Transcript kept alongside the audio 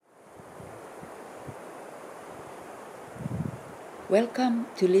Welcome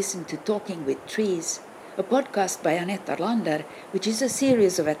to listen to Talking with Trees, a podcast by Anette Arlander, which is a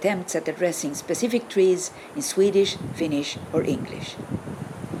series of attempts at addressing specific trees in Swedish, Finnish or English.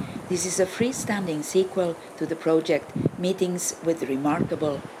 This is a freestanding sequel to the project Meetings with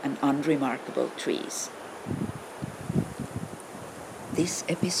Remarkable and Unremarkable Trees. This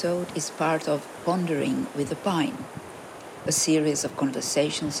episode is part of Pondering with a Pine, a series of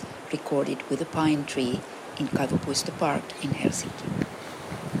conversations recorded with a pine tree in Kaivopuisto Park in Helsinki.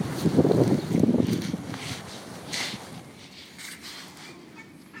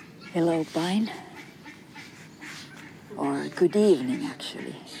 Hello, pine. Or good evening,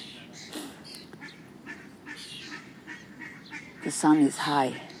 actually. The sun is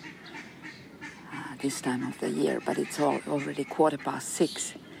high this time of the year, but it's already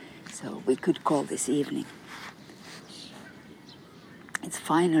 6:15, so we could call this evening. It's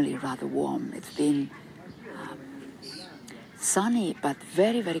finally rather warm. It's been sunny but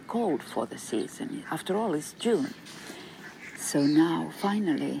very, very cold for the season. After all, it's June. So now,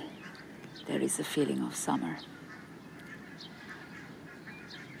 finally, there is a feeling of summer.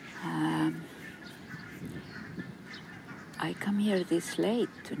 I come here this late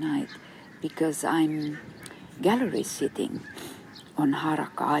tonight because I'm gallery sitting on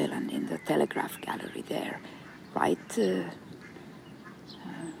Harakka Island in the Telegraph Gallery there, right,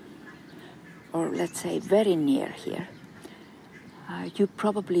 or let's say very near here. You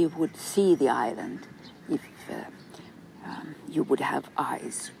probably would see the island if you would have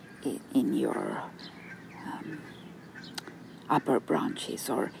eyes in your upper branches,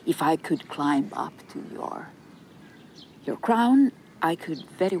 or if I could climb up to your crown, I could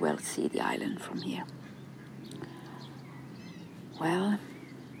very well see the island from here. Well,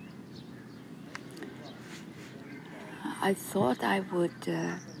 I thought I would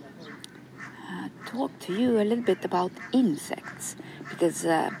talk to you a little bit about insects, because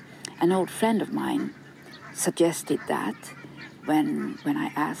an old friend of mine suggested that when I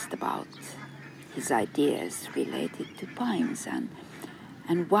asked about his ideas related to pines, and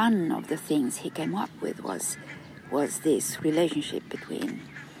one of the things he came up with was this relationship between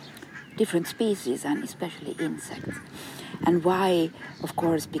different species and especially insects. And why? Of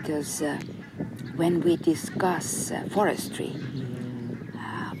course, because when we discuss forestry,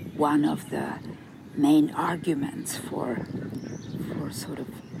 one of the main arguments for sort of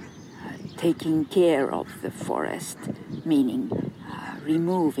taking care of the forest, meaning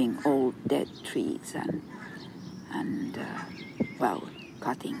removing old dead trees and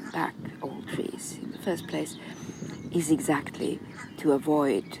cutting back old trees in the first place, is exactly to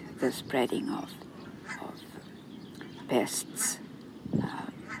avoid the spreading of pests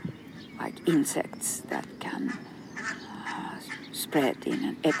like insects that can spread in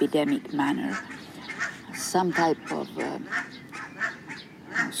an epidemic manner. Some type of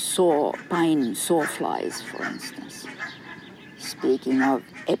pine sawflies, for instance. Speaking of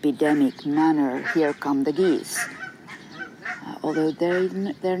epidemic manner, here come the geese. Although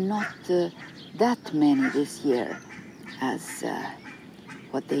they're not that many this year as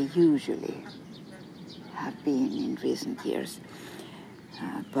what they usually have been in recent years.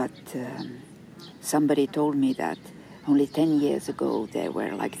 But somebody told me that only 10 years ago there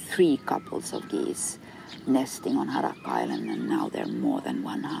were like 3 couples of geese nesting on Harakka Island, and now there are more than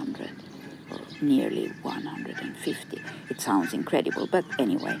 100, or nearly 150. It sounds incredible, but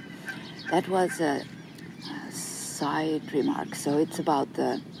anyway, that was a side remark. So it's about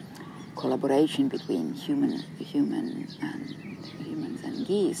the collaboration between humans and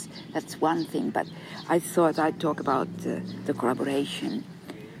geese. That's one thing, but I thought I'd talk about the collaboration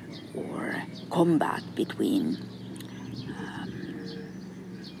or combat between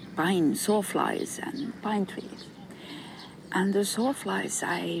pine sawflies and pine trees. And the sawflies,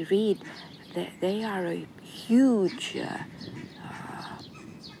 I read, they are a huge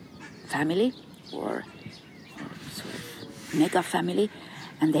family, or sort of mega family,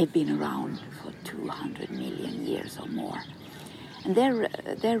 and they've been around for 200 million years or more. And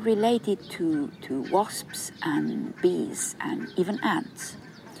they're related to wasps and bees and even ants.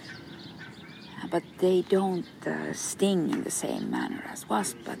 But they don't sting in the same manner as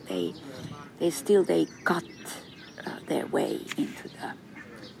wasps, but they cut their way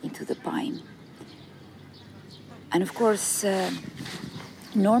into the pine. And of course,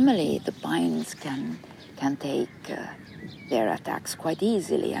 normally the pines can take their attacks quite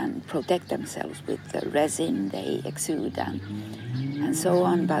easily and protect themselves with the resin they exude and so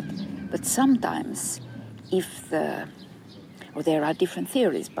on. But sometimes, there are different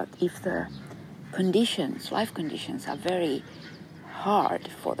theories, but if the life conditions are very hard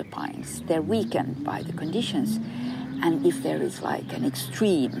for the pines, they're weakened by the conditions, And if there is like an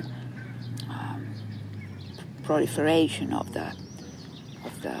extreme proliferation of the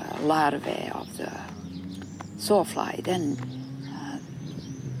larvae of the sawfly, then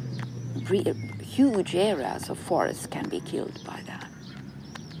huge areas of forest can be killed by that.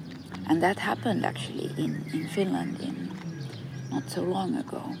 And that happened actually in Finland not so long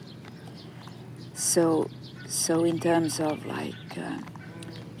ago. So in terms of like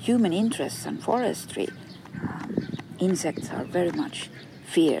human interests and forestry, insects are very much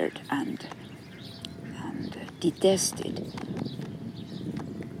feared and detested.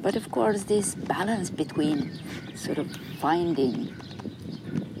 But of course, this balance between sort of finding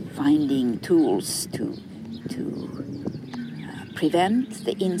tools to prevent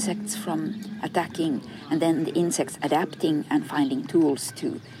the insects from attacking, and then the insects adapting and finding tools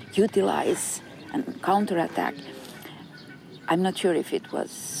to utilize and counterattack. I'm not sure if it was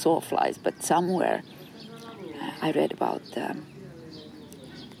sawflies, but somewhere I read about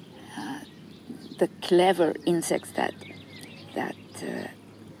the clever insects that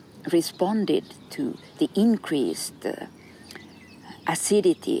responded to the increased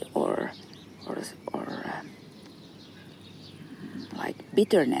acidity or like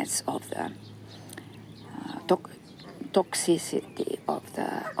bitterness of the toxicity of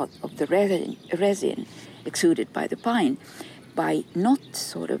the resin exuded by the pine, by not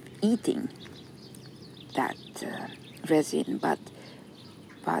sort of eating that resin, but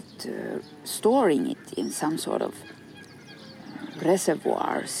storing it in some sort of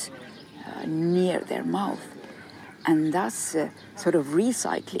reservoirs near their mouth, and thus sort of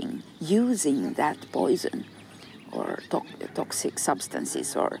recycling, using that poison or toxic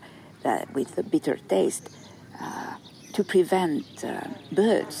substances or with the bitter taste to prevent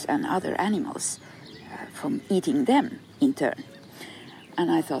birds and other animals from eating them in turn. And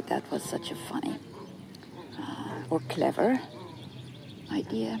I thought that was such a funny or clever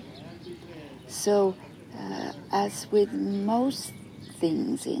idea. So as with most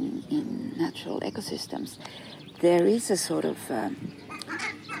things in natural ecosystems, there is a sort of a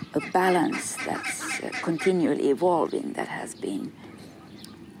balance that's continually evolving, that has been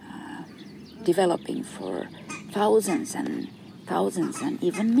developing for thousands and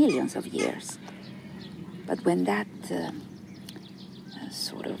even millions of years. But when that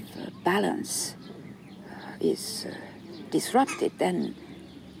sort of balance is disrupted, then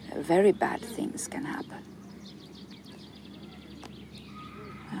very bad things can happen.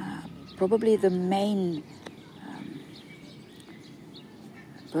 Probably the main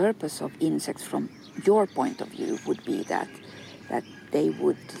purpose of insects from your point of view would be that they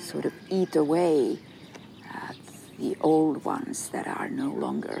would sort of eat away the old ones that are no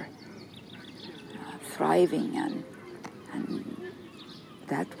longer thriving, and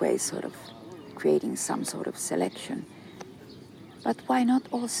that way sort of creating some sort of selection. But why not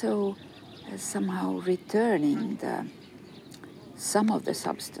also somehow returning some of the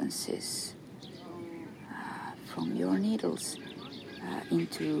substances from your needles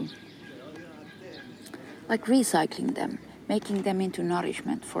into, like recycling them, making them into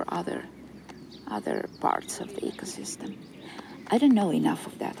nourishment for other parts of the ecosystem. I don't know enough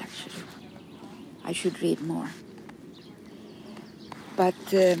of that actually. I should read more. But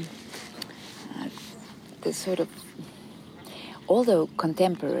the sort of, although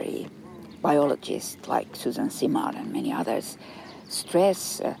contemporary biologists like Susan Simard and many others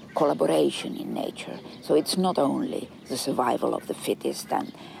stress collaboration in nature, so it's not only the survival of the fittest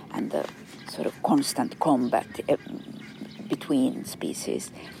and the sort of constant combat between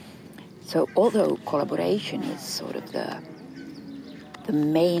species. So although collaboration is sort of the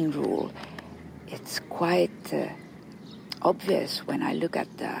main rule, it's quite obvious when I look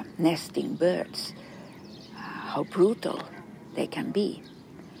at the nesting birds how brutal they can be,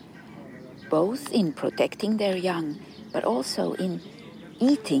 both in protecting their young, but also in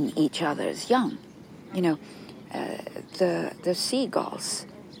eating each other's young. You know, the seagulls,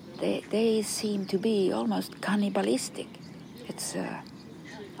 they seem to be almost cannibalistic. It's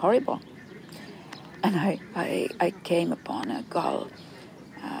horrible. And I came upon a gull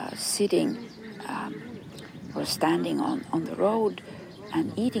sitting or standing on the road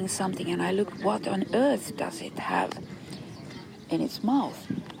and eating something, and I looked, what on earth does it have in its mouth?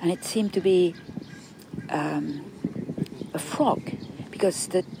 And it seemed to be a frog, because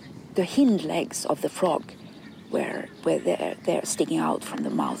the hind legs of the frog were they're sticking out from the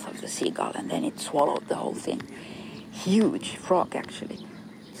mouth of the seagull, and then it swallowed the whole thing. Huge frog, actually.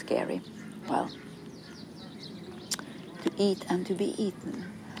 Scary. Well, to eat and to be eaten.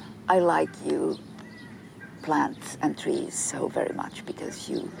 I like you plants and trees so very much, because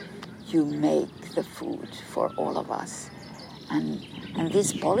you make the food for all of us. And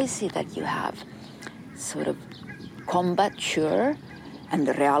this policy that you have, sort of combat, sure, and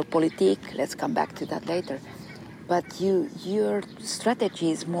the realpolitik, let's come back to that later, but your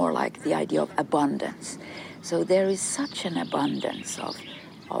strategy is more like the idea of abundance. So there is such an abundance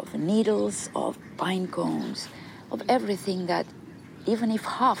of needles, of pine cones, of everything that even if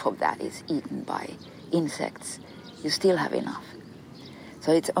half of that is eaten by insects, you still have enough.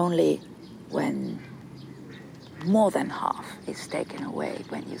 So it's only when more than half is taken away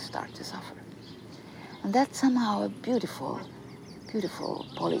when you start to suffer. And that's somehow a beautiful, beautiful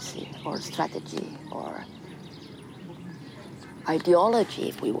policy or strategy or ideology,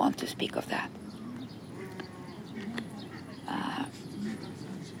 if we want to speak of that.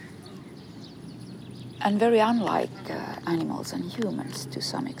 And very unlike animals and humans to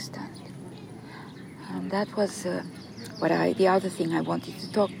some extent. And that was the other thing I wanted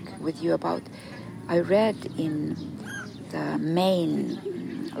to talk with you about. I read in the main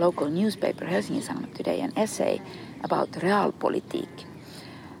local newspaper, Helsingin Sanomat today, an essay about realpolitik,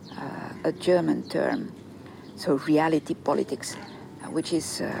 a German term, so reality politics, which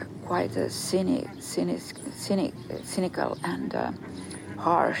is quite a cynical and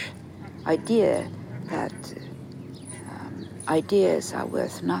harsh idea that ideas are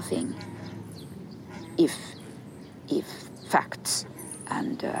worth nothing if facts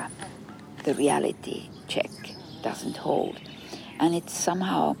and the reality check doesn't hold. And it's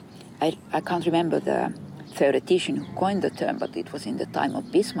somehow, I can't remember the theoretician who coined the term, but it was in the time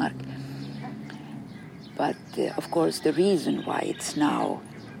of Bismarck. But of course the reason why it's now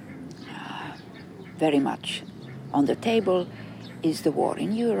very much on the table is the war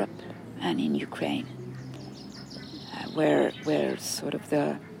in Europe and in Ukraine, where sort of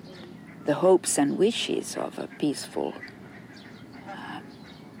the hopes and wishes of a peaceful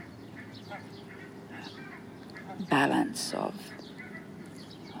balance of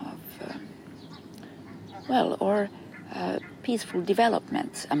peaceful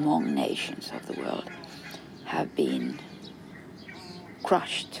developments among nations of the world have been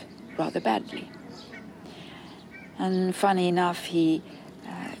crushed rather badly. And funny enough, the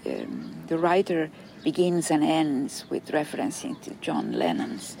writer begins and ends with referencing to John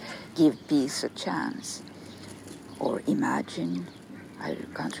Lennon's "Give Peace a Chance" or "Imagine," I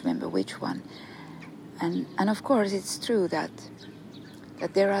can't remember which one. And of course it's true that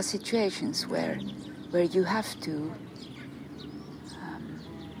there are situations where you have to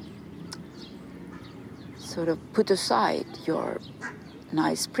sort of put aside your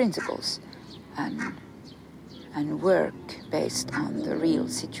nice principles and work based on the real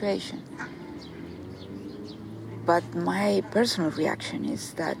situation. But my personal reaction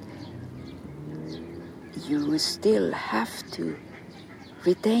is that you still have to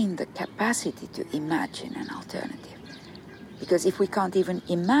retain the capacity to imagine an alternative. Because if we can't even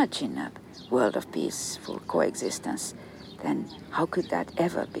imagine a world of peaceful coexistence, then how could that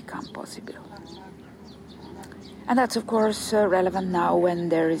ever become possible? And that's of course relevant now when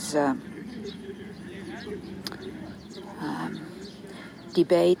there is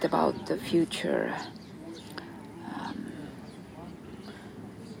debate about the future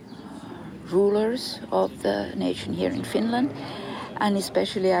rulers of the nation here in Finland. And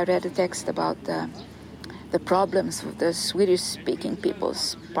especially I read a text about the problems with the Swedish-speaking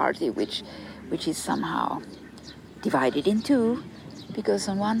People's Party, which is somehow divided in two, because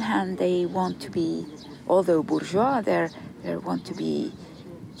on one hand they want to be, although bourgeois, they want to be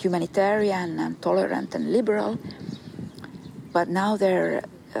humanitarian and tolerant and liberal, but now they're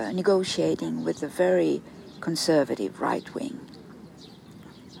negotiating with the very conservative right-wing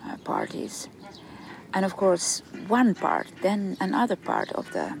parties. And of course, one part, then another part of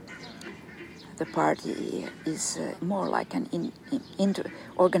the party is more like an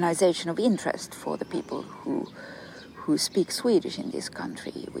organization of interest for the people who speak Swedish in this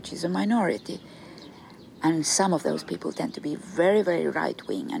country, which is a minority. And some of those people tend to be very, very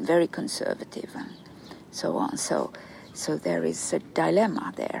right-wing and very conservative and so on. So there is a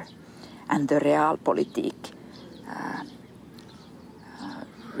dilemma there. And the realpolitik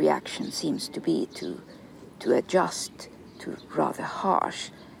reaction seems to be to adjust to rather harsh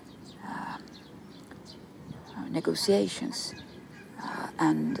negotiations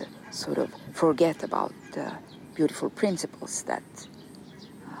and sort of forget about the beautiful principles that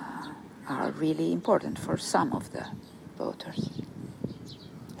are really important for some of the voters.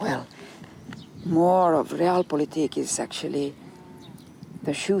 Well, more of realpolitik is actually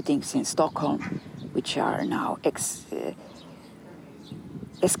the shootings in Stockholm, which are now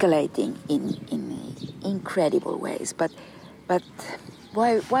escalating in incredible ways. But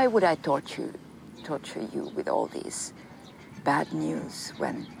Why would I torture you with all these bad news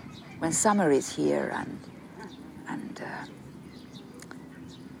when summer is here and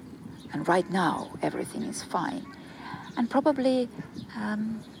right now everything is fine, and probably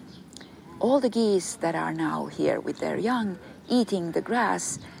all the geese that are now here with their young eating the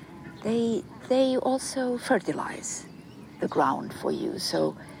grass, they also fertilize the ground for you.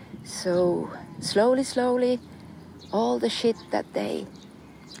 So slowly, all the shit that they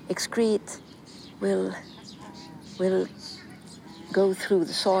excrete will go through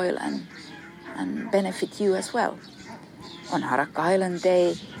the soil and benefit you as well. On Harakka Island,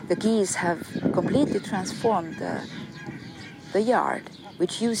 the geese have completely transformed the yard,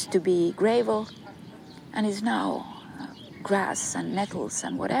 which used to be gravel and is now grass and nettles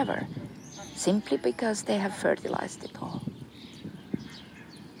and whatever, simply because they have fertilized it all.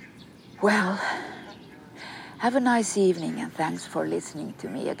 Well, have a nice evening and thanks for listening to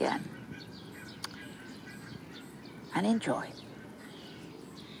me again. And enjoy.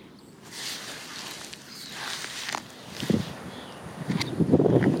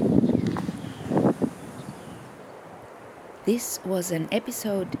 This was an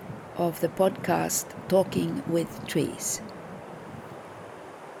episode of the podcast Talking with Trees.